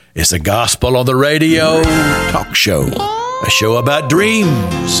It's a Gospel on the Radio talk show. A show about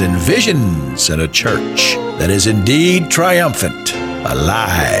dreams and visions and a church that is indeed triumphant,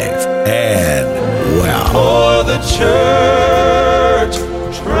 alive, and well. For the church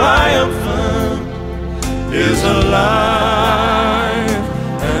triumphant is alive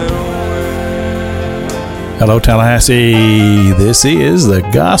and well. Hello, Tallahassee. This is the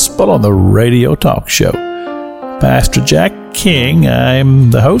Gospel on the Radio talk show. Pastor Jack King,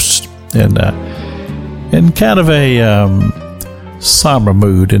 I'm the host, and in kind of a somber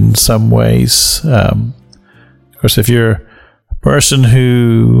mood in some ways. Of course, if you're a person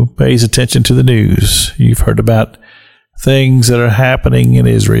who pays attention to the news, you've heard about things that are happening in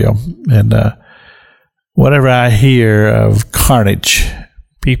Israel. And whenever I hear of carnage,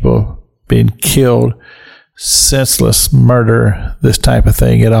 people being killed, senseless murder, this type of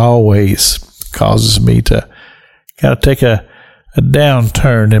thing, it always causes me to kind of take a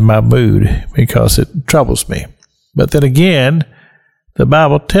downturn in my mood because it troubles me. But then again, the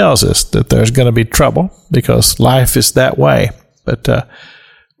Bible tells us that there's going to be trouble because life is that way. But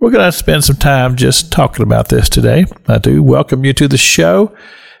we're going to spend some time just talking about this today. I do welcome you to the show.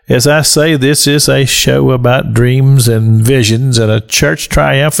 As I say, this is a show about dreams and visions and a church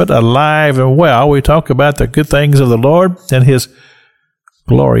triumphant, alive and well. We talk about the good things of the Lord and His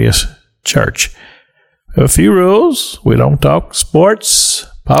glorious church. A few rules. We don't talk sports,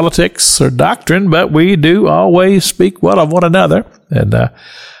 politics, or doctrine, but we do always speak well of one another. And I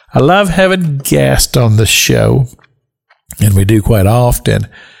love having guests on the show, and we do quite often.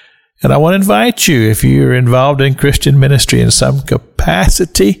 And I want to invite you, if you're involved in Christian ministry in some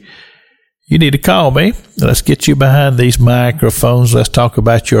capacity, you need to call me. Let's get you behind these microphones. Let's talk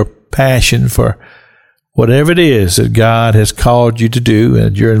about your passion for whatever it is that God has called you to do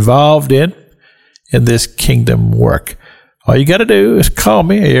and you're involved in this kingdom work. All you got to do is call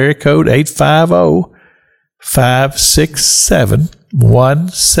me, area code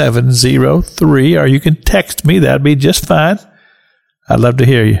 850-567-1703, or you can text me. That'd be just fine. I'd love to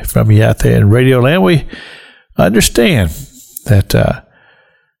hear from you out there in Radio Land. We understand that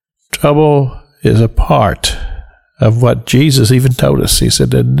trouble is a part of what Jesus even told us. He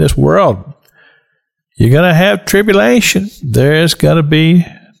said, in this world, you're going to have tribulation. There's going to be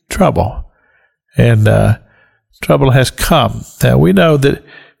trouble. And trouble has come. Now, we know that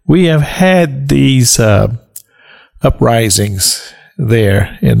we have had these uprisings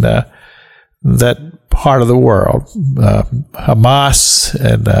there in that part of the world. Hamas,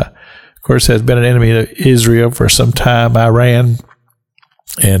 and of course, has been an enemy of Israel for some time, Iran.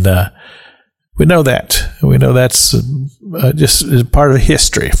 And we know that. We know that's just part of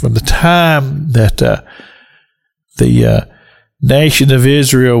history from the time that the nation of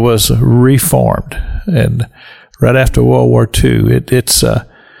Israel was reformed, and right after World War II, it's that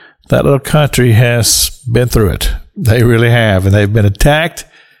little country has been through it. They really have, and they've been attacked.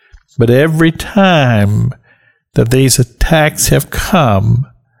 But every time that these attacks have come,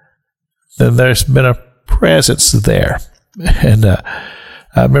 then there's been a presence there. And I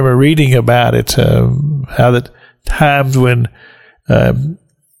remember reading about it, how that times when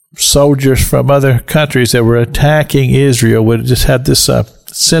soldiers from other countries that were attacking Israel would just have this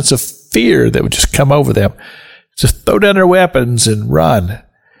sense of fear that would just come over them. Just throw down their weapons and run.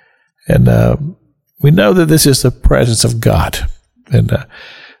 And we know that this is the presence of God. And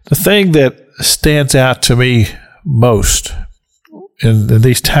the thing that stands out to me most in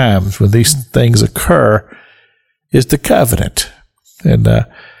these times when these things occur is the covenant. And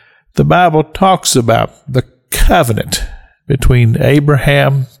the Bible talks about the covenant between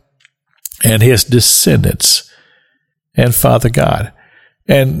Abraham and his descendants and Father God.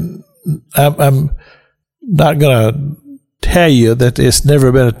 And I'm not going to tell you that it's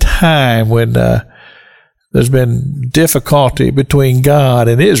never been a time when there's been difficulty between God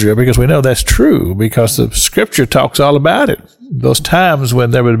and Israel, because we know that's true, because the Scripture talks all about it. Those times when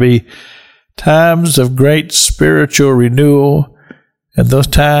there would be times of great spiritual renewal, and those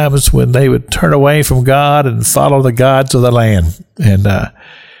times when they would turn away from God and follow the gods of the land. And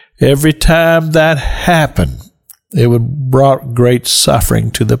every time that happened, it would brought great suffering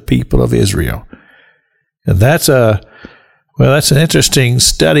to the people of Israel. And that's an interesting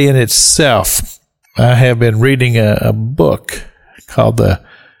study in itself. I have been reading a book called The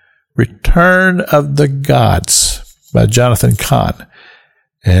Return of the Gods by Jonathan Cahn.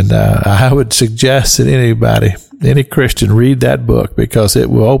 And I would suggest that anybody, any Christian, read that book, because it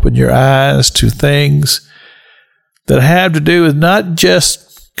will open your eyes to things that have to do with not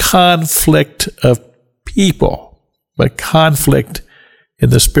just conflict of people, but conflict in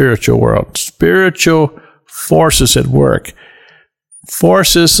the spiritual world. Spiritual forces at work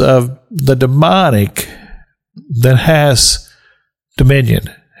forces of the demonic that has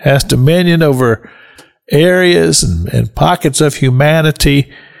dominion over areas and pockets of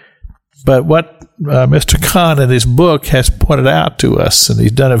humanity. But what Mr. Kahn in his book has pointed out to us, and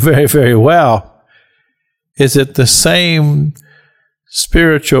he's done it very, very well, is that the same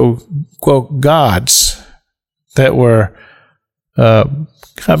spiritual, quote, gods that were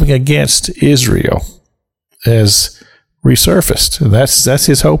coming against Israel has resurfaced. And that's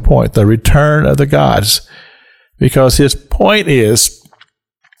his whole point, the return of the gods. Because his point is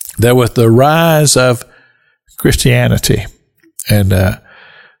that with the rise of Christianity and the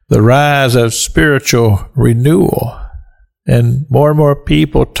rise of spiritual renewal, and more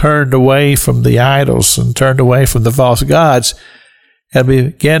people turned away from the idols and turned away from the false gods and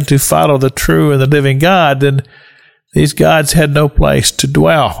began to follow the true and the living God, then these gods had no place to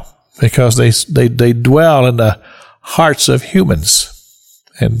dwell, because they dwell in the hearts of humans.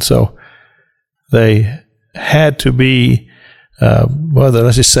 And so they had to be,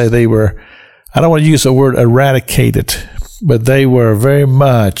 let's just say they were, I don't want to use the word eradicated, but they were very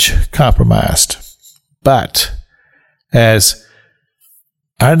much compromised. But as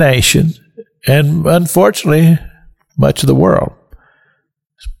our nation, and unfortunately much of the world,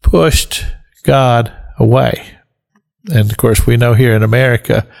 pushed God away. And of course, we know here in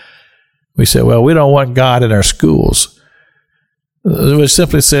America, we say, well, we don't want God in our schools. It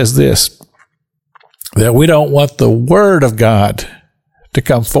simply says this, that we don't want the Word of God to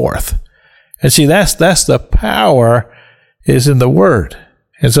come forth. And see, that's the power is in the Word.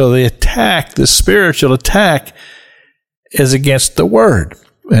 And so the spiritual attack is against the Word.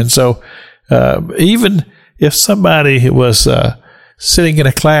 And so even if somebody was sitting in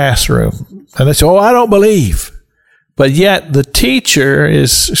a classroom and they say, oh, I don't believe, but yet the teacher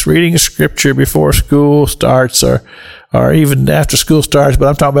is reading a scripture before school starts or even after school starts, but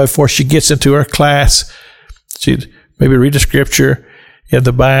I'm talking about before she gets into her class, she'd maybe read a scripture in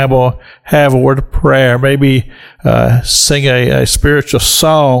the Bible, have a word of prayer, maybe sing a spiritual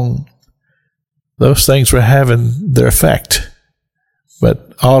song. Those things were having their effect.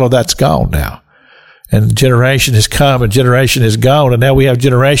 But all of that's gone now. And generation has come and generation is gone, and now we have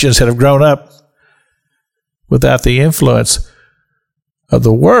generations that have grown up without the influence of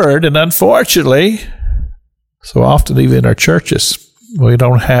the Word. And unfortunately, so often even in our churches, we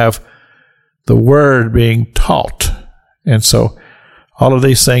don't have the Word being taught. And so all of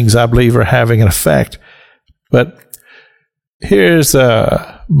these things, I believe, are having an effect. But here's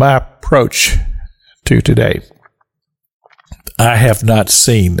my approach to today. I have not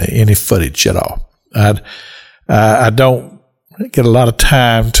seen any footage at all. I don't get a lot of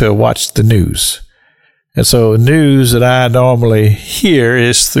time to watch the news. And so news that I normally hear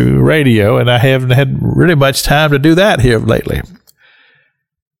is through radio, and I haven't had really much time to do that here lately.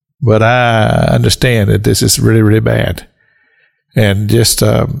 But I understand that this is really, really bad. And just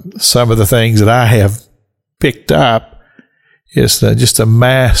some of the things that I have picked up is just a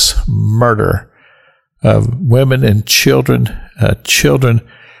mass murder of women and children. I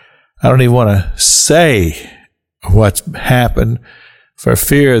don't even want to say what's happened for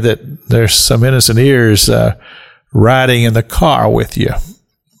fear that there's some innocent ears riding in the car with you.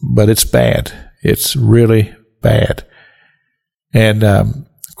 But it's bad. It's really bad. And, of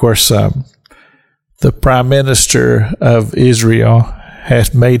course, the Prime Minister of Israel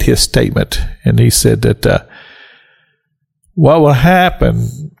has made his statement, and he said that what will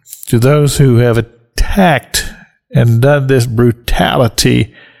happen to those who have attacked and done this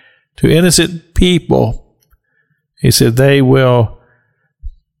brutality to innocent people, he said they will,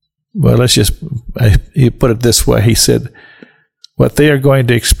 he put it this way, he said, what they are going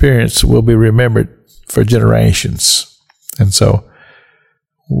to experience will be remembered for generations. And so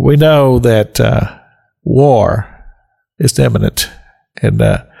we know that war is imminent. And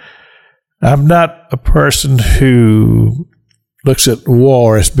I'm not a person who looks at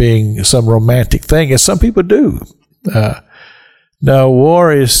war as being some romantic thing, as some people do. No,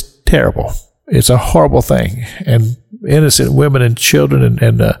 war is terrible. It's a horrible thing. And innocent women and children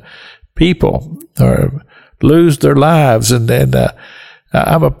and people lose their lives. And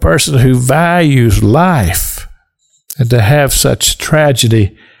I'm a person who values life. And to have such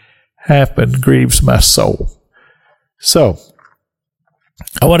tragedy happen grieves my soul. So,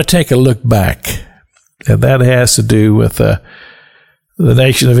 I want to take a look back. And that has to do with the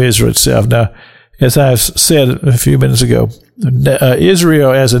nation of Israel itself. Now, as I've said a few minutes ago,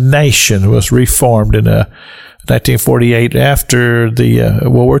 Israel as a nation was reformed in 1948 after the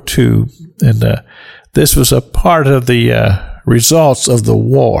World War II, and this was a part of the results of the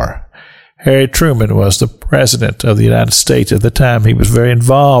war. Harry Truman was the president of the United States at the time. He was very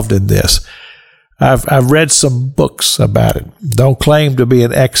involved in this. I've read some books about it. Don't claim to be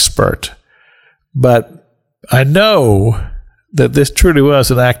an expert, but I know that this truly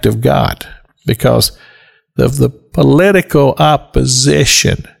was an act of God because of the political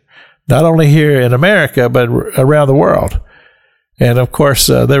opposition, not only here in America, but around the world. And of course,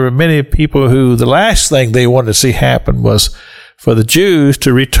 there were many people who the last thing they wanted to see happen was for the Jews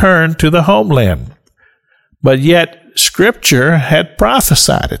to return to the homeland. But yet, Scripture had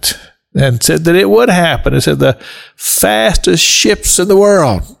prophesied it and said that it would happen. It said the fastest ships in the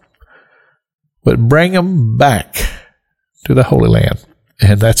world would bring them back to the Holy Land.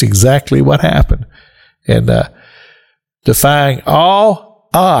 And that's exactly what happened. And defying all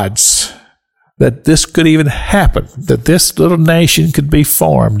odds that this could even happen, that this little nation could be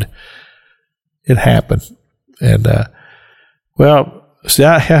formed, it happened. And, see,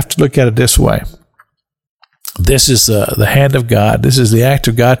 I have to look at it this way. This is the hand of God. This is the act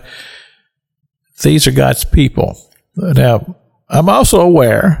of God. These are God's people. Now, I'm also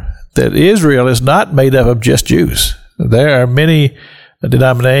aware that Israel is not made up of just Jews. There are many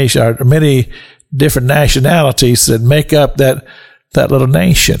denominations, or many different nationalities that make up that little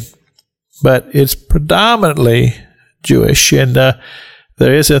nation. But it's predominantly Jewish, and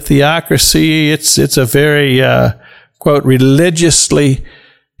there is a theocracy. It's a very, quote, religiously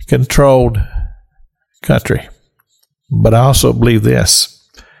controlled country. But I also believe this,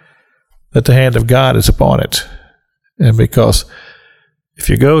 that the hand of God is upon it. And because if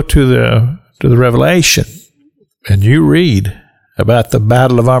you go to the Revelation and you read about the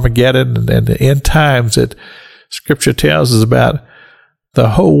Battle of Armageddon and the end times that Scripture tells us about,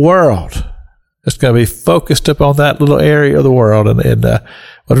 the whole world is going to be focused upon that little area of the world, and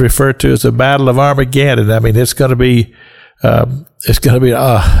what is referred to as the Battle of Armageddon. I mean, it's going to be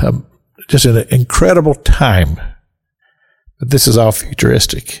just an incredible time. But this is all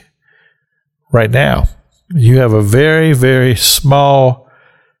futuristic. Right now, you have a very, very small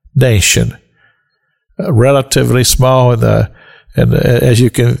nation, relatively small and as you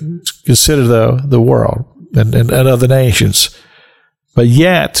can consider the world and other nations. But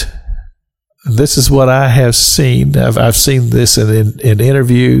yet, this is what I have seen. I've seen this in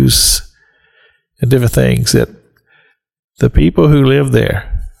interviews and different things, that the people who live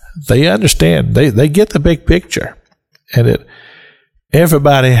there, they understand. They get the big picture, and that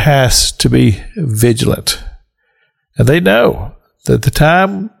everybody has to be vigilant. And they know that the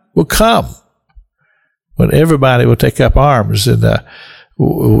time will come when everybody will take up arms. And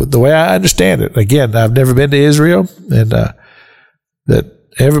the way I understand it, again, I've never been to Israel, and that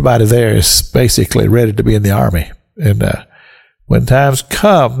everybody there is basically ready to be in the army. And when times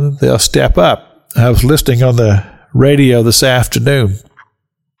come, they'll step up. I was listening on the radio this afternoon,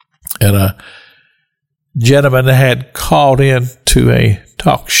 and a gentleman had called in to a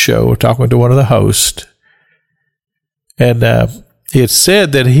talk show, talking to one of the hosts, and it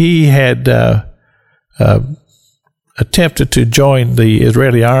said that he had attempted to join the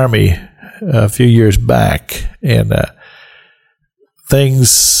Israeli army a few years back, and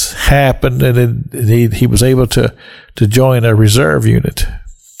things happened, and he was able to join a reserve unit.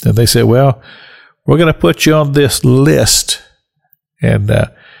 And they said, well, we're going to put you on this list, and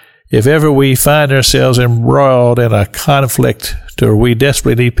if ever we find ourselves embroiled in a conflict to where we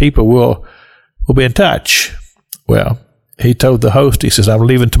desperately need people, we'll be in touch. Well, he told the host, he says, I'm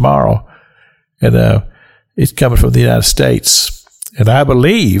leaving tomorrow, and he's coming from the United States. And I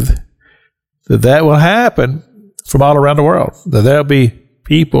believe that will happen from all around the world, that there'll be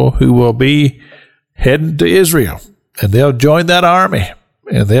people who will be heading to Israel, and they'll join that army,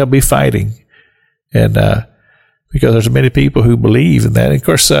 and they'll be fighting. And because there's many people who believe in that. And of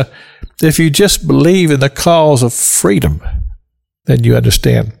course, if you just believe in the cause of freedom, then you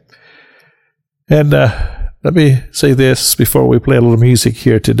understand. And let me say this before we play a little music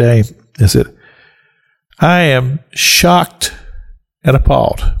here today, is that I am shocked and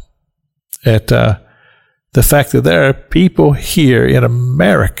appalled at the fact that there are people here in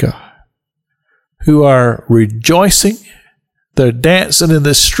America who are rejoicing. They're dancing in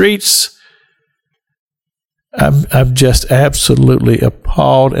the streets. I'm just absolutely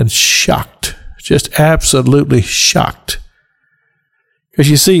appalled and shocked. Just absolutely shocked. Because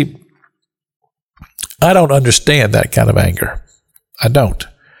you see, I don't understand that kind of anger. I don't.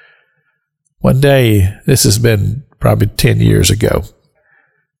 One day, this has been probably 10 years ago,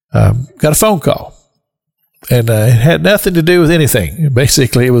 got a phone call. And it had nothing to do with anything.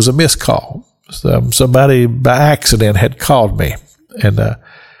 Basically, it was a missed call. Somebody by accident had called me. And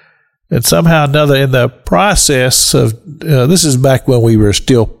And somehow or another, in the process of, this is back when we were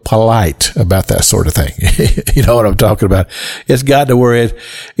still polite about that sort of thing. You know what I'm talking about? It's gotten to where it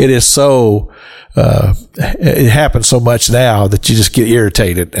is so, it happens so much now that you just get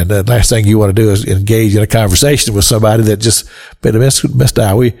irritated. And the last thing you want to do is engage in a conversation with somebody that just been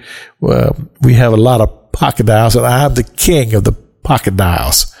misdialed. We have a lot of pocket dials, and I'm the king of the pocket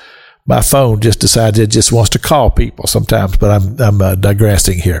dials. My phone just decides it just wants to call people sometimes, but I'm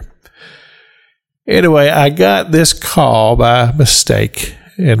digressing here. Anyway, I got this call by mistake,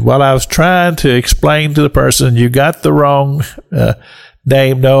 and while I was trying to explain to the person, you got the wrong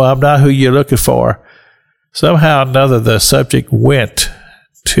name, no, I'm not who you're looking for, somehow or another the subject went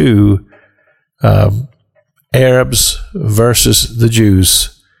to Arabs versus the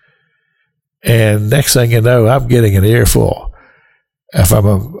Jews. And next thing you know, I'm getting an earful. If I'm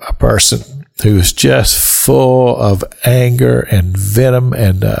a person who is just full of anger and venom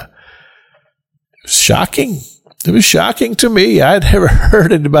and shocking. It was shocking to me. I'd never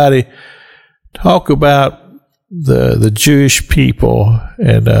heard anybody talk about the Jewish people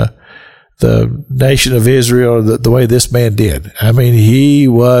and the nation of Israel the way this man did. I mean, he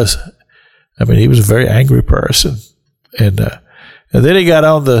was a very angry person. And then he got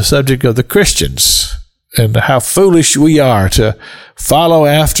on the subject of the Christians and how foolish we are to follow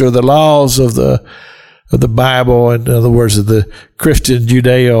after the laws of the Bible, in other words, of the Christian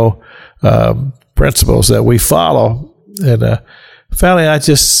Judeo principles that we follow. And finally, I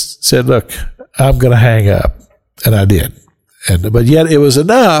just said, look, I'm going to hang up. And I did. But yet it was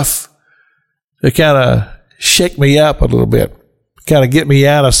enough to kind of shake me up a little bit, kind of get me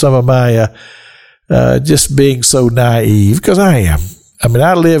out of some of my just being so naive, because I am. I mean,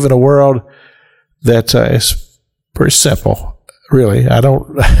 I live in a world that is pretty simple, really.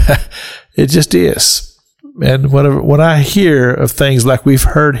 It just is. And when I hear of things like we've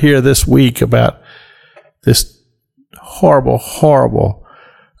heard here this week about this horrible, horrible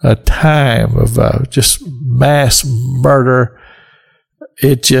time of just mass murder,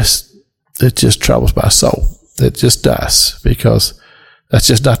 it just troubles my soul. It just does, because that's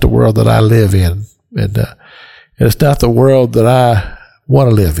just not the world that I live in, and it's not the world that I want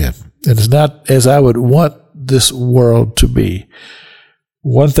to live in, and it's not as I would want this world to be.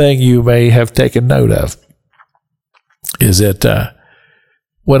 One thing you may have taken note of is that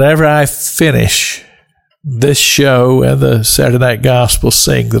whenever I finish this show and the Saturday Night Gospel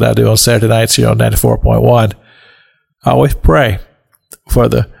Sing that I do on Saturday nights here on 94.1, I always pray for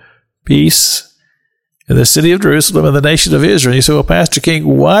the peace in the city of Jerusalem and the nation of Israel. You say, well, Pastor King,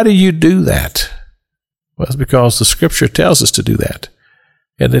 why do you do that? Well, it's because the Scripture tells us to do that.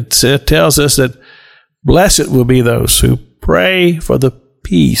 And it tells us that blessed will be those who pray for the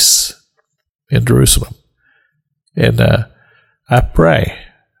peace in Jerusalem. And I pray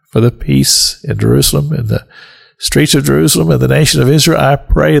for the peace in Jerusalem, in the streets of Jerusalem, and the nation of Israel. I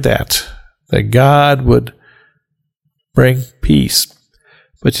pray that God would bring peace.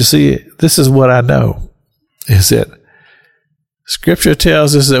 But you see, this is what I know, is that Scripture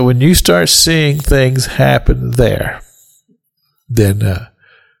tells us that when you start seeing things happen there, then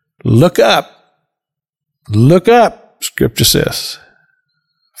look up, Scripture says,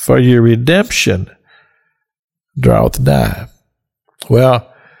 for your redemption draweth nigh. Well,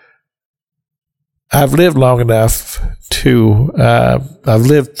 I've lived long enough to, I've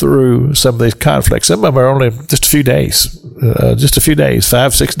lived through some of these conflicts. Some of them are only just a few days,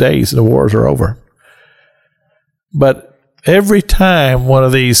 5-6 days, and the wars are over. But every time one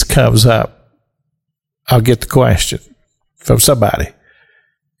of these comes up, I'll get the question from somebody: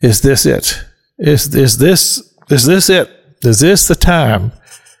 is this it? Is this it? Is this the time,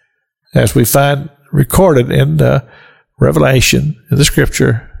 as we find recorded in Revelation, in the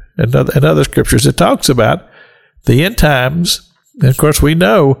Scripture, and other scriptures, it talks about the end times. And of course, we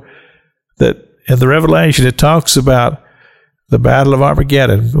know that in the Revelation, it talks about the Battle of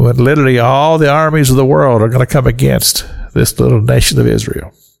Armageddon, when literally all the armies of the world are going to come against this little nation of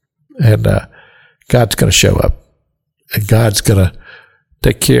Israel. And God's going to show up, and God's going to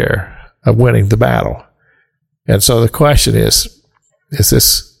take care of winning the battle. And so the question is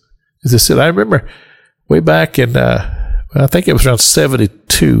this it? I remember way back in, I think it was around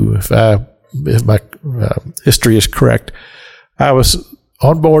 72, if my history is correct. I was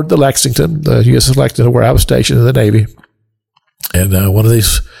on board the Lexington, the USS Lexington, where I was stationed in the Navy. And one of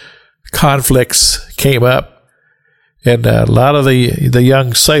these conflicts came up, and a lot of the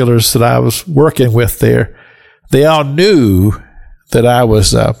young sailors that I was working with there, they all knew that I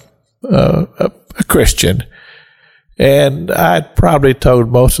was a Christian. And I'd probably told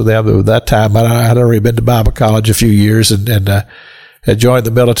most of them at that time, I'd already been to Bible college a few years, and had joined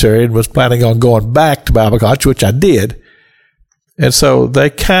the military and was planning on going back to Bible college, which I did. And so they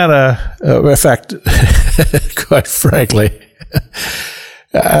kind of, in fact, quite frankly,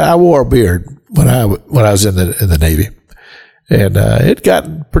 I wore a beard when I was in the Navy. And it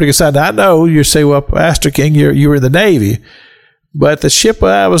got pretty good size. I know you say, well, Pastor King, you were in the Navy. But the ship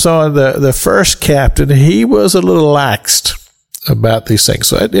I was on, the first captain, he was a little laxed about these things.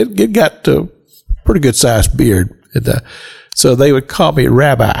 So it got to a pretty good sized beard. So they would call me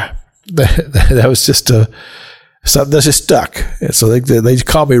Rabbi. That was just something that just stuck. And so they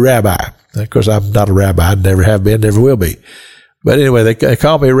call me Rabbi. Of course, I'm not a rabbi. I never have been, never will be. But anyway, they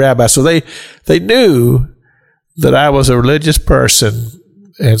call me Rabbi. So they knew that I was a religious person.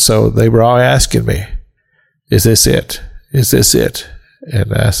 And so they were all asking me, is this it? Is this it?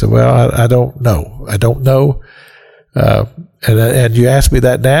 And I said, well, I don't know. I don't know. And you ask me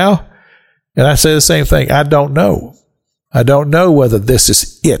that now? And I say the same thing. I don't know. I don't know whether this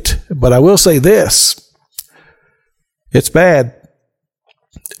is it. But I will say this. It's bad.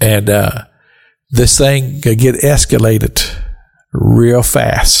 And this thing could get escalated real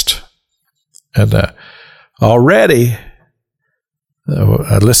fast. And already,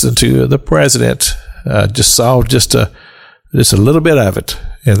 I listened to the president, just saw just a little bit of it,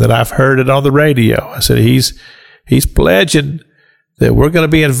 and then I've heard it on the radio. I said he's pledging that we're going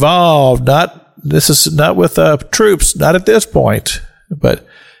to be involved. This is not with troops, not at this point, but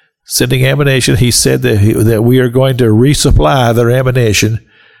sending ammunition. He said that we are going to resupply their ammunition,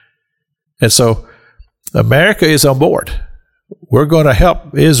 and so America is on board. We're going to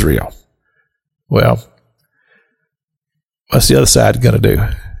help Israel. Well, what's the other side going to do?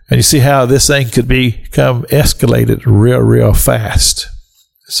 And you see how this thing could become escalated real fast.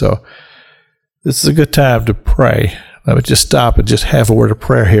 So this is a good time to pray. Let me just stop and just have a word of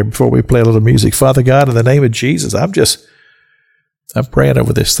prayer here before we play a little music. Father God, in the name of Jesus, I'm praying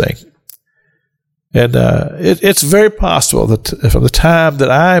over this thing. And it's very possible that from the time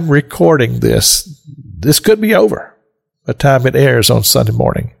that I'm recording this could be over by the time it airs on Sunday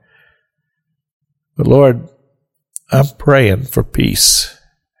morning. But Lord, I'm praying for peace.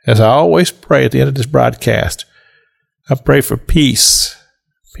 As I always pray at the end of this broadcast, I pray for peace.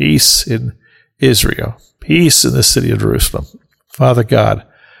 Peace in Israel. Peace in the city of Jerusalem. Father God,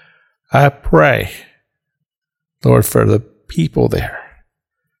 I pray, Lord, for the people there.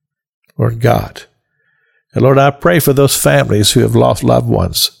 Lord God. And Lord, I pray for those families who have lost loved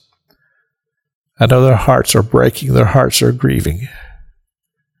ones. I know their hearts are breaking. Their hearts are grieving.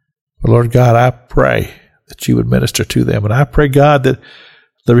 But Lord God, I pray that you would minister to them. And I pray, God, that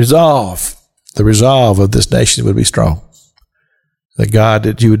the resolve of this nation would be strong. That God,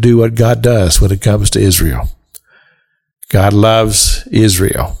 that you would do what God does when it comes to Israel. God loves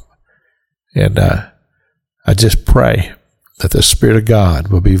Israel. And I just pray that the Spirit of God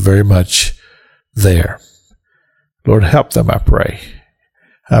will be very much there. Lord, help them, I pray.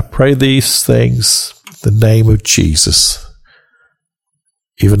 I pray these things in the name of Jesus.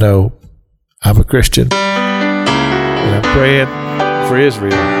 Even though I'm a Christian, and I'm praying for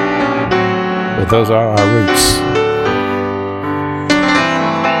Israel, but those are our roots.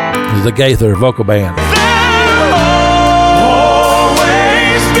 This is the Gaither Vocal Band.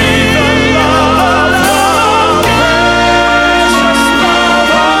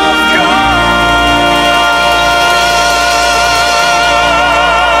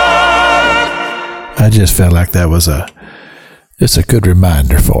 I just felt like that was it's a good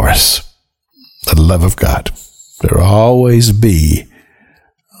reminder for us. The love of God. There will always be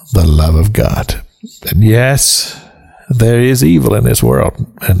the love of God. And yes, there is evil in this world.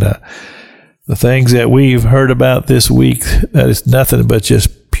 And the things that we've heard about this week, that is nothing but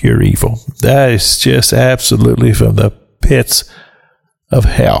just pure evil. That is just absolutely from the pits of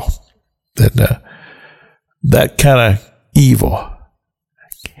hell. That kind of evil,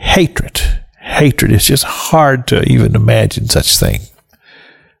 hatred, it's just hard to even imagine such thing.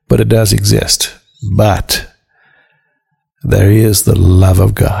 But it does exist. But there is the love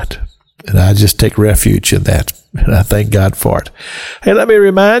of God. And I just take refuge in that. And I thank God for it. Hey, let me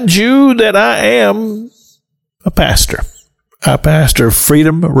remind you that I am a pastor. I pastor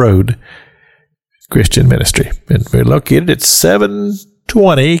Freedom Road Christian Ministry. And we're located at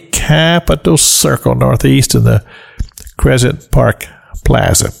 720 Capitol Circle Northeast in the Crescent Park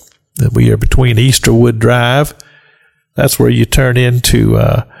Plaza. We are between Easterwood Drive. That's where you turn into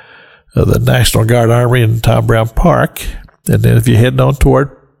the National Guard Armory in Tom Brown Park. And then if you're heading on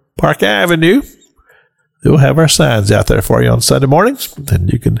toward Park Avenue, we'll have our signs out there for you on Sunday mornings.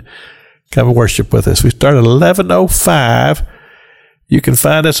 And you can come and worship with us. We start at 11:05. You can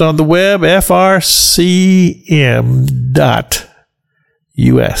find us on the web, frcm.org.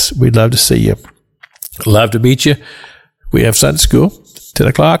 U.S. We'd love to see you. Love to meet you. We have Sunday school, 10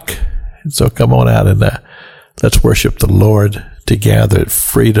 o'clock. And so come on out and let's worship the Lord together at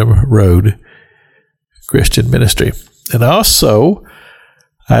Freedom Road Christian Ministry. And also,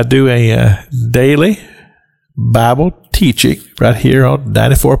 I do a daily Bible teaching right here on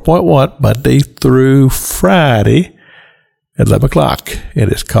 94.1, Monday through Friday at 11 o'clock.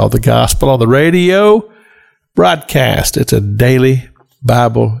 And it's called The Gospel on the Radio Broadcast. It's a daily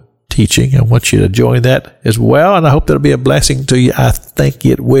Bible teaching. I want you to join that as well, and I hope that'll be a blessing to you. I think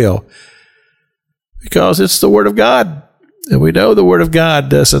it will, because it's the Word of God, and we know the Word of God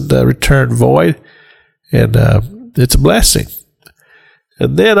doesn't return void, and it's a blessing.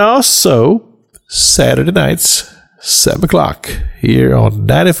 And then also, Saturday nights, 7 o'clock, here on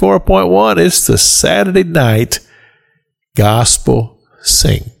 94.1, it's the Saturday night Gospel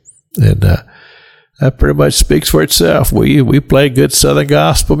Sing. And that pretty much speaks for itself. We play good Southern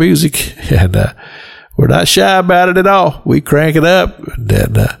gospel music, and we're not shy about it at all. We crank it up and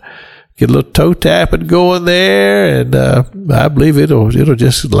then get a little toe tapping going there, and I believe it'll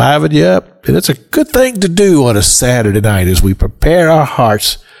just liven you up. And it's a good thing to do on a Saturday night as we prepare our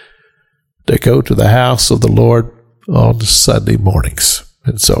hearts to go to the house of the Lord on Sunday mornings.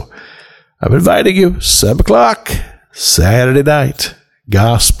 And so I'm inviting you, 7 o'clock, Saturday night,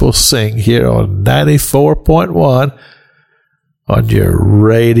 Gospel Sing here on 94.1 on your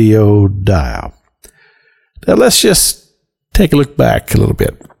radio dial. Now let's just take a look back a little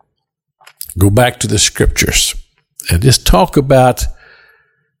bit. Go back to the scriptures and just talk about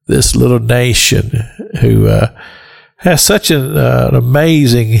this little nation who has such an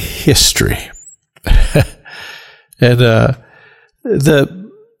amazing history. And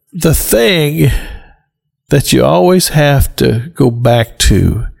the thing that you always have to go back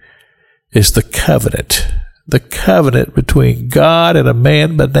to is the covenant between God and a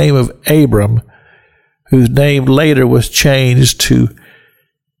man by the name of Abram, whose name later was changed to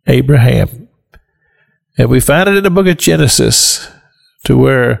Abraham. And we find it in the book of Genesis, to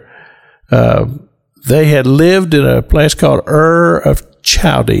where they had lived in a place called Ur of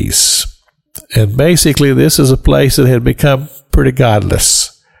Chaldees. And basically this is a place that had become pretty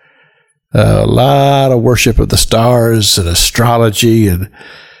godless. A lot of worship of the stars and astrology and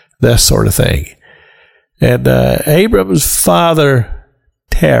that sort of thing. And Abram's father,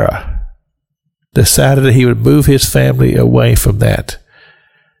 Terah, decided that he would move his family away from that.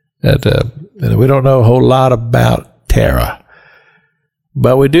 And we don't know a whole lot about Terah.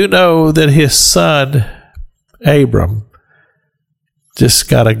 But we do know that his son, Abram, just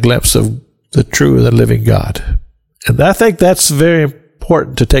got a glimpse of the true and the living God. And I think that's very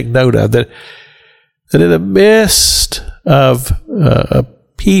important to take note of, that in the midst of a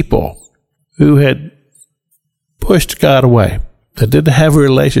people who had pushed God away, that didn't have a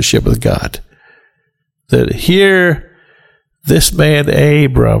relationship with God, that here this man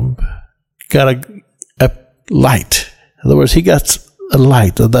Abram got a light. In other words, he got a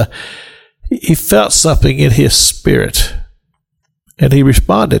light. He felt something in his spirit, and he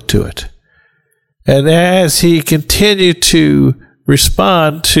responded to it. And as he continued to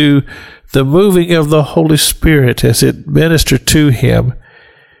respond to the moving of the Holy Spirit as it ministered to him,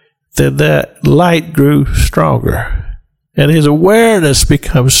 then that light grew stronger, and his awareness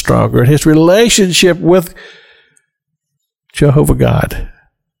becomes stronger, and his relationship with Jehovah God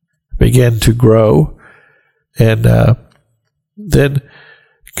began to grow. And then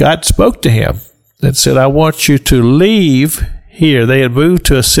God spoke to him and said, I want you to leave here. They had moved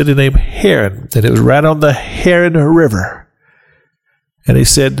to a city named Haran, and it was right on the Haran River. And he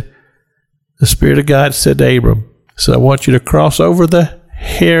said, the Spirit of God said to Abram, I want you to cross over the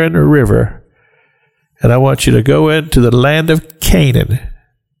Haran River, and I want you to go into the land of Canaan,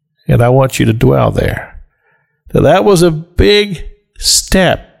 and I want you to dwell there. Now that was a big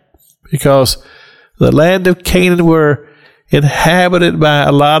step, because the land of Canaan were inhabited by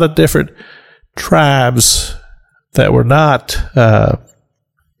a lot of different tribes that were not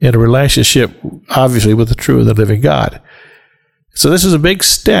in a relationship, obviously, with the true and the living God. So this is a big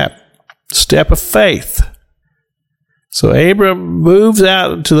step of faith. So Abram moves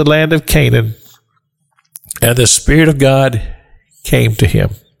out into the land of Canaan, and the Spirit of God came to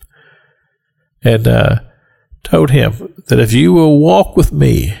him and told him that if you will walk with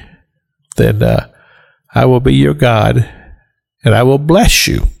me, then I will be your God, and I will bless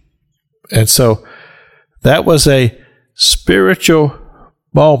you. And so that was a spiritual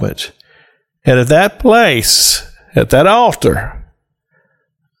moment. And at that place, at that altar,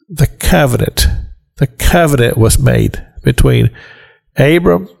 the covenant was made between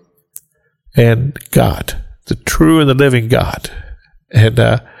Abram and God, the true and the living God.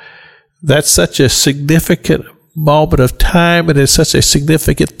 And that's such a significant moment of time, and it's such a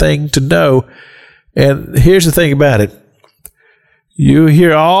significant thing to know. And here's the thing about it. You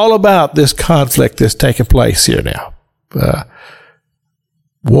hear all about this conflict that's taking place here now.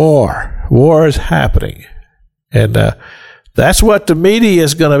 War is happening. And that's what the media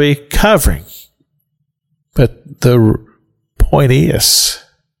is going to be covering. But the point is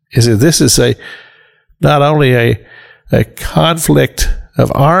that this is not only a conflict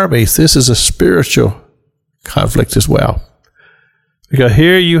of armies, this is a spiritual conflict as well. Because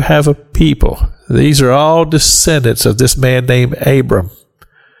here you have a people. These are all descendants of this man named Abram,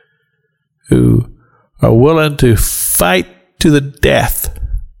 who are willing to fight to the death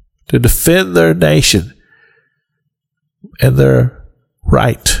to defend their nation and their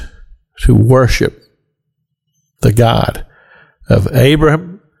right to worship the God of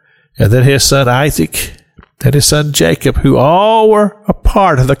Abraham, and then his son Isaac, and his son Jacob, who all were a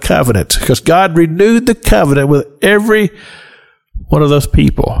part of the covenant, because God renewed the covenant with every one of those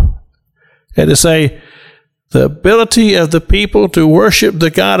people. And to say the ability of the people to worship the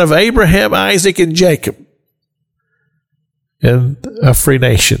God of Abraham, Isaac, and Jacob in a free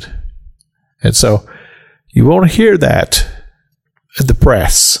nation. And so you won't hear that in the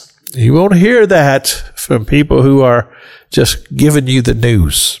press. You won't hear that from people who are just giving you the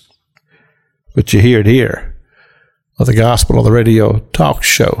news. But you hear it here on the Gospel on the Radio talk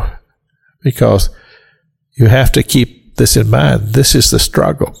show, because you have to keep this in mind. This is the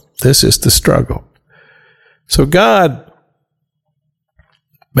struggle. This is the struggle. So God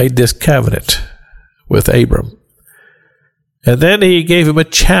made this covenant with Abram. And then he gave him a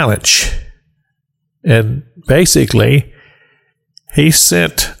challenge. And basically, he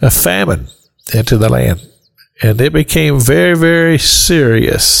sent a famine into the land. And it became very, very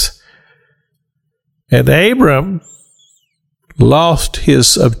serious. And Abram lost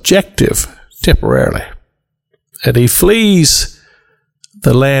his objective temporarily. And he flees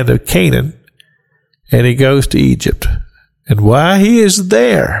the land of Canaan, and he goes to Egypt. And while he is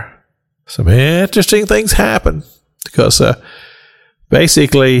there, some interesting things happen, because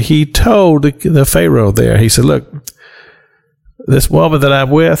basically he told the Pharaoh there, he said, look, this woman that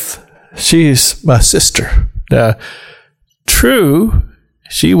I'm with, she's my sister. Now, true,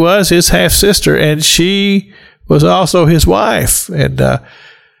 she was his half-sister, and she was also his wife, and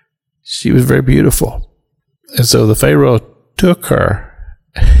she was very beautiful. And so the Pharaoh took her,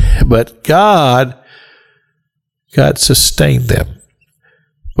 but God sustained them.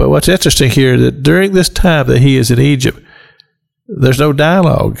 But what's interesting here, that during this time that he is in Egypt, there's no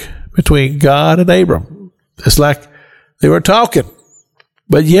dialogue between God and Abram. It's like they were talking,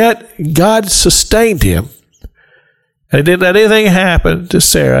 but yet God sustained him. And he didn't let anything happen to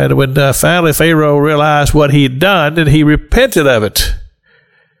Sarah. And when finally Pharaoh realized what he'd done, and he repented of it,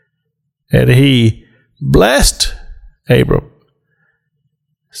 and he blessed Abram,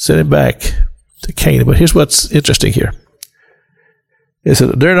 sent him back to Canaan. But here's what's interesting here, is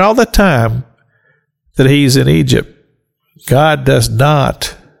that during all the time that he's in Egypt, God does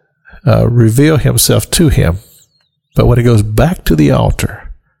not reveal himself to him. But when he goes back to the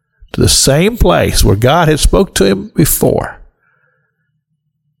altar, to the same place where God had spoke to him before,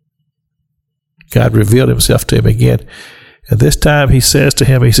 God revealed himself to him again. And this time he says to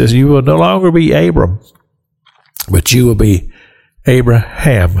him, he says, you will no longer be Abram, but you will be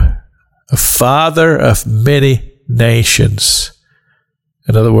Abraham, a father of many nations.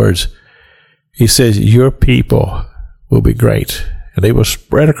 In other words, he says, your people will be great, and they will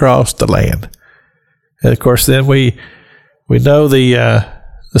spread across the land. And of course, then we know the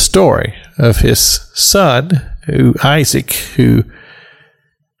story of his son, Isaac, who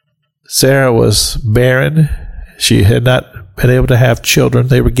Sarah was barren. She had not been able to have children.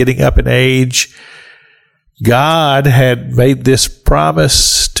 They were getting up in age. God had made this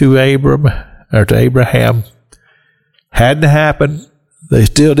promise to Abraham. Hadn't happened. They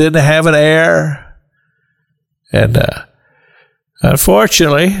still didn't have an heir. And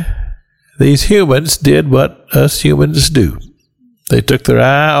unfortunately, these humans did what us humans do. They took their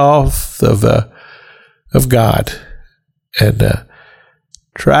eye off of God and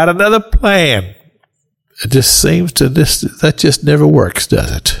tried another plan. It just seems that just never works,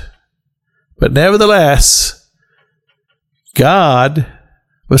 does it? But nevertheless, God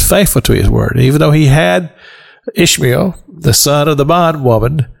was faithful to his word. Even though he had Ishmael, the son of the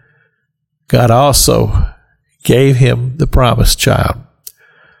bondwoman, God also gave him the promised child.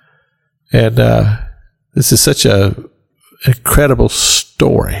 And this is such an incredible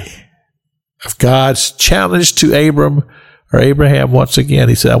story of God's challenge to Abraham once again.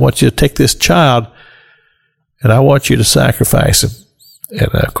 He said, I want you to take this child and I want you to sacrifice him. And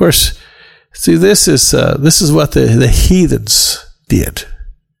of course, see, this is what the heathens did.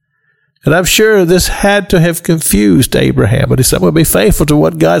 And I'm sure this had to have confused Abraham. But he said, I'm going to be faithful to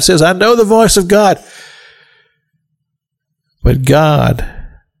what God says. I know the voice of God. But God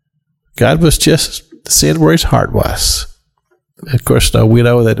was just seeing where his heart was. And of course, we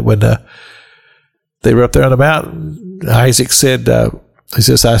know that when they were up there on the mountain, Isaac said, he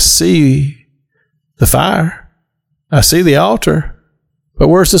says, I see the fire. I see the altar. But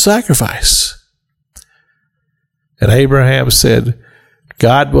where's the sacrifice? And Abraham said,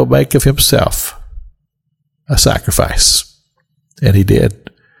 God will make of himself a sacrifice. And he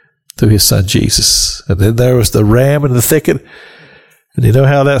did through his son Jesus. And then there was the ram in the thicket. And you know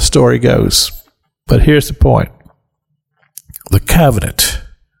how that story goes. But here's the point. The covenant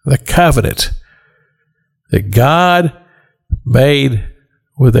that God made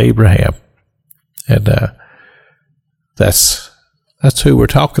with Abraham. And that's who we're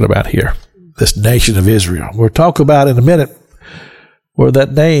talking about here, this nation of Israel. We'll talk about in a minute where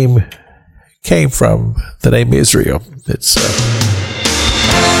that name came from, the name Israel. It's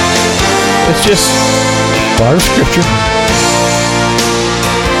just part of Scripture.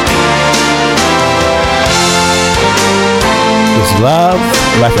 His love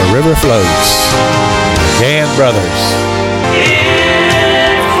like a river flows. Again, brothers.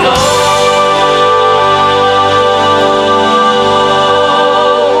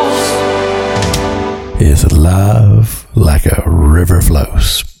 His love like a river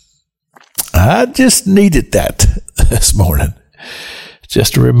flows. I just needed that this morning.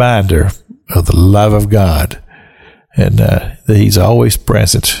 Just a reminder of the love of God, and that he's always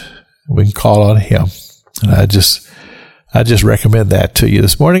present. We can call on him. And I just recommend that to you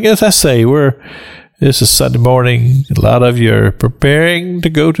this morning. As I say, this is Sunday morning. A lot of you are preparing to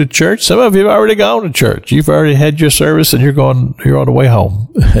go to church. Some of you have already gone to church. You've already had your service, and you're on the way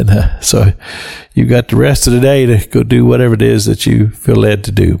home. And so you've got the rest of the day to go do whatever it is that you feel led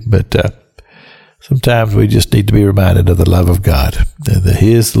to do. But sometimes we just need to be reminded of the love of God. That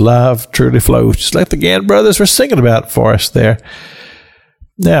his love truly flows, just like the Gann brothers were singing about for us there.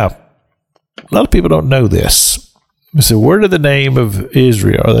 Now, a lot of people don't know this. So where did the name of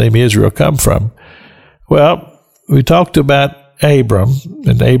Israel, or the name Israel, come from? Well, we talked about Abram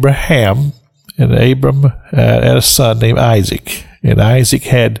and Abraham, and Abram had a son named Isaac. And Isaac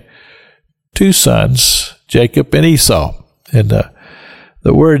had two sons, Jacob and Esau. And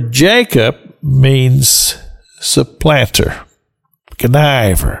the word Jacob means supplanter,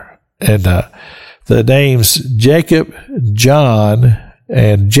 conniver. And the names Jacob, John,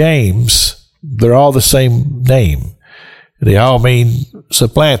 and James, they're all the same name. They all mean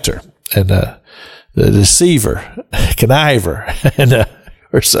supplanter and the deceiver, conniver, and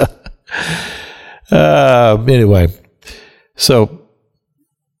or so. Anyway, so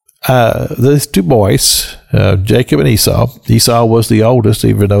these two boys, Jacob and Esau. Esau was the oldest,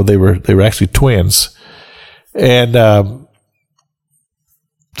 even though they were actually twins, and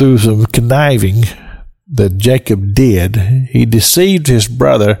through some conniving that Jacob did, he deceived his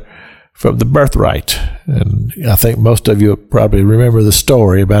brother from the birthright. And I think most of you probably remember the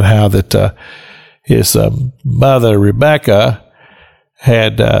story about how that his mother Rebecca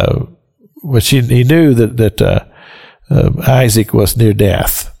had, he knew that Isaac was near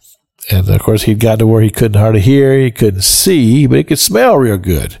death. And of course he'd gotten to where he couldn't hardly hear, he couldn't see, but he could smell real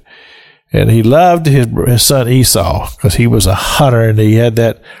good. And he loved his son Esau because he was a hunter and he had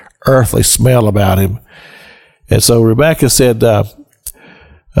that earthly smell about him. And so Rebecca said to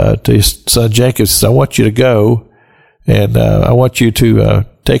his son Jacob, I want you to go and I want you to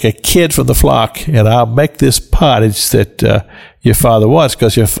take a kid from the flock and I'll make this pottage that your father wants.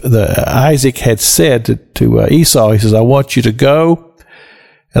 Because Isaac had said to Esau, he says, I want you to go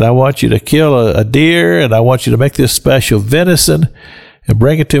and I want you to kill a deer and I want you to make this special venison and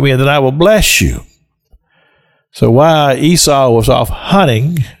bring it to me and then I will bless you. So while Esau was off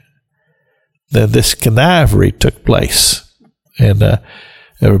hunting, then this connivery took place. And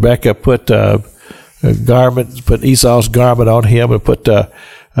Rebecca put put Esau's garment on him and put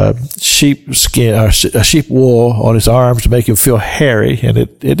sheep skin or sheep wool on his arms to make him feel hairy, and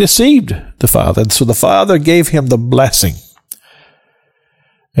it deceived the father. And so the father gave him the blessing.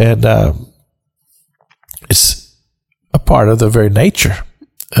 And it's a part of the very nature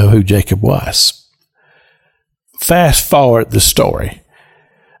of who Jacob was. Fast forward the story.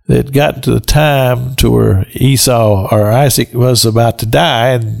 It got to the time to where Esau or Isaac was about to die,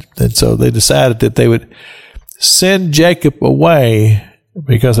 and so they decided that they would send Jacob away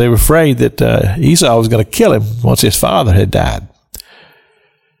because they were afraid that Esau was going to kill him once his father had died.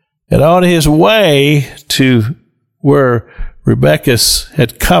 And on his way to where Rebekah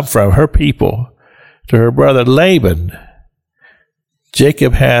had come from, her people, to her brother Laban,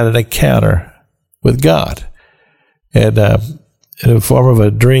 Jacob had an encounter with God, and in the form of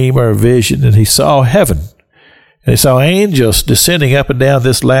a dream or a vision, and he saw heaven, and he saw angels descending up and down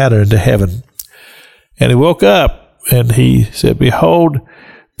this ladder into heaven. And he woke up, and he said, "Behold,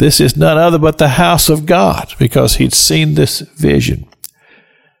 this is none other but the house of God," because he'd seen this vision.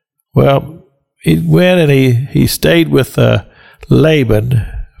 Well, he went and he stayed with Laban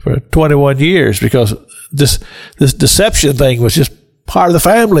for 21 years because this deception thing was just part of the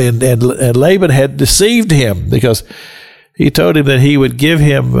family, and Laban had deceived him because he told him that he would give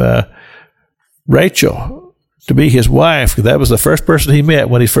him Rachel to be his wife. That was the first person he met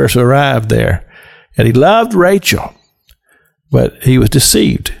when he first arrived there. And he loved Rachel, but he was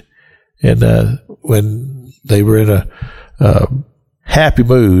deceived. And when they were in a happy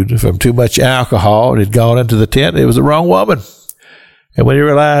mood from too much alcohol and had gone into the tent, it was the wrong woman. And when he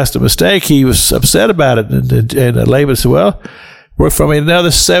realized the mistake, he was upset about it. And Laban said, "Well, work for me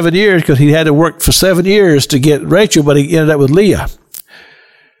another 7 years," because he had to work for 7 years to get Rachel, but he ended up with Leah.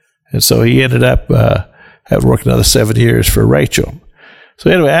 And so he ended up having to work another 7 years for Rachel. So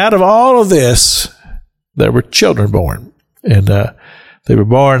anyway, out of all of this, there were children born. And they were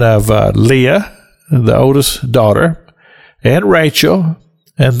born of Leah, the oldest daughter, and Rachel,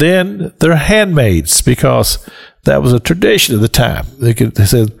 and then their handmaids, because that was a tradition of the time.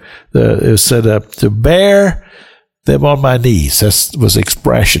 It said to bear them on my knees. That was the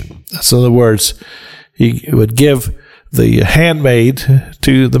expression. So in other words, he would give the handmaid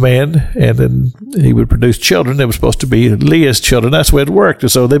to the man, and then he would produce children. They were supposed to be Leah's children. That's the way it worked.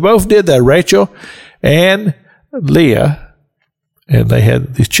 And so they both did that, Rachel and Leah, and they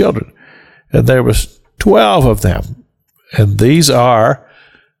had these children. And there was 12 of them. And these are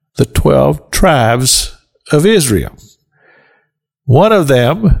the 12 tribes of Israel. One of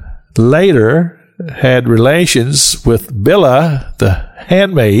them later had relations with Bilhah, the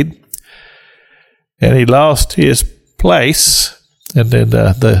handmaid, and he lost his place. And then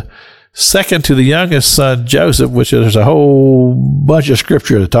the second to the youngest son, Joseph, which there's a whole bunch of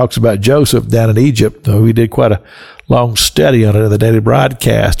scripture that talks about Joseph down in Egypt. We did quite a long study on it in the daily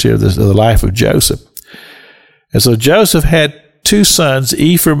broadcast here, the life of Joseph. And so Joseph had two sons,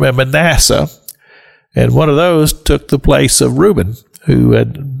 Ephraim and Manasseh, and one of those took the place of Reuben, who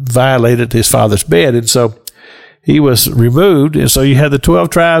had violated his father's bed. And so he was removed. And so you had the 12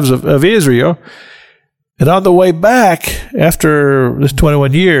 tribes of Israel. And on the way back, after this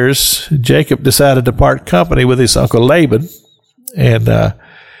 21 years, Jacob decided to part company with his uncle Laban. And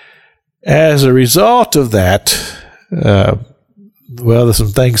as a result of that,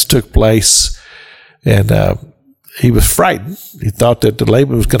 some things took place. And he was frightened. He thought that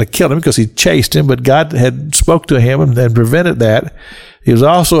Laban was going to kill him because he chased him, but God had spoke to him and prevented that. He was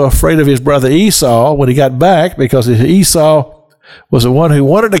also afraid of his brother Esau when he got back, because Esau was the one who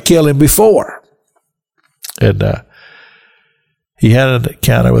wanted to kill him before. And he had an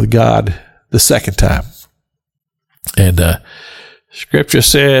encounter with God the second time. And Scripture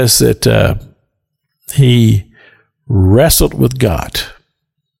says that he wrestled with God.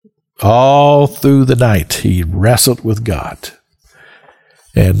 All through the night, he wrestled with God.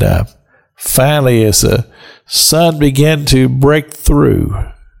 And finally, as the sun began to break through,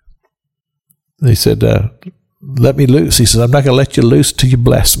 he said, "Let me loose." He said, "I'm not going to let you loose till you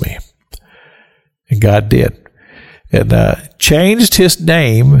bless me." And God did. And changed his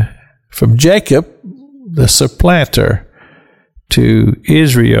name from Jacob, the supplanter, to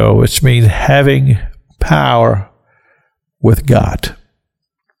Israel, which means having power with God.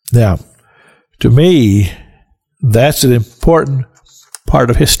 Now, to me, that's an important part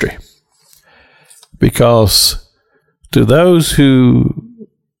of history, because to those who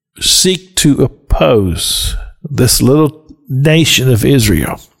seek to oppose this little nation of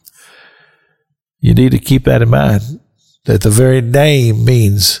Israel, you need to keep that in mind, that the very name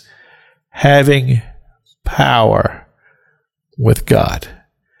means having power with God.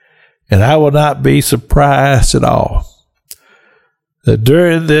 And I will not be surprised at all that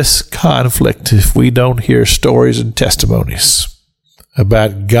during this conflict, if we don't hear stories and testimonies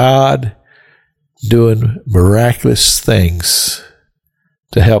about God doing miraculous things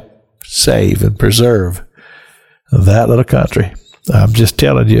to help save and preserve that little country. I'm just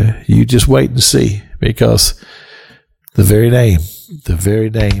telling you, you just wait and see, because the very name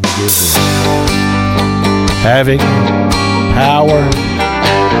gives it. Having power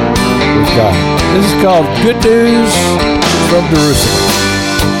with God. This is called Good News from Jerusalem.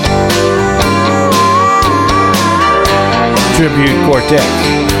 Tribute Quartet.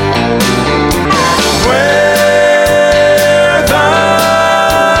 Where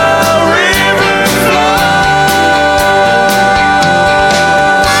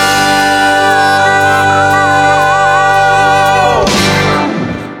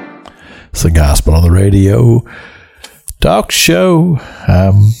It's the Gospel on the Radio talk show.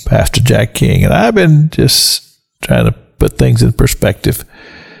 I'm Pastor Jack King, and I've been just trying to put things in perspective.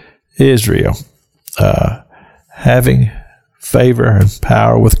 Israel, having favor and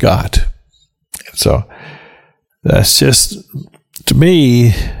power with God. And so that's just, to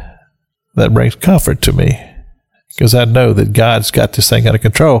me, that brings comfort to me, because I know that God's got this thing under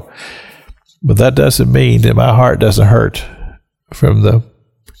control. But that doesn't mean that my heart doesn't hurt from the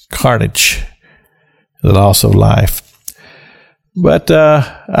carnage, the loss of life. But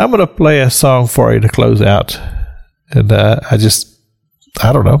I'm going to play a song for you to close out. And I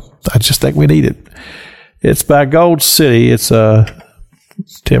don't know. I just think we need it. It's by Gold City. It's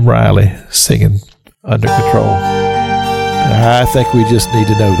Tim Riley singing Under Control. I think we just need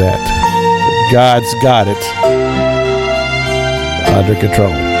to know that God's got it under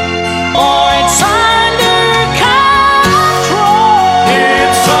control. Oh, it's under control.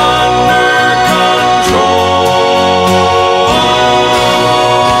 It's under control.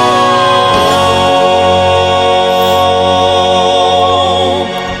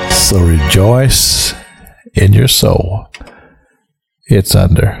 So rejoice in your soul. It's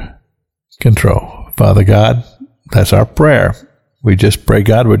under control. Father God, that's our prayer. We just pray,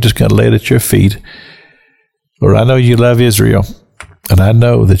 God, we're just going to lay it at your feet. Lord, I know you love Israel, and I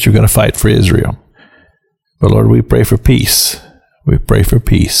know that you're going to fight for Israel. But Lord, we pray for peace. We pray for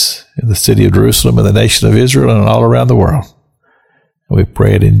peace in the city of Jerusalem and the nation of Israel and all around the world. And we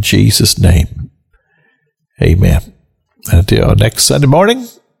pray it in Jesus' name. Amen. And until next Sunday morning,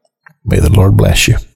 may the Lord bless you.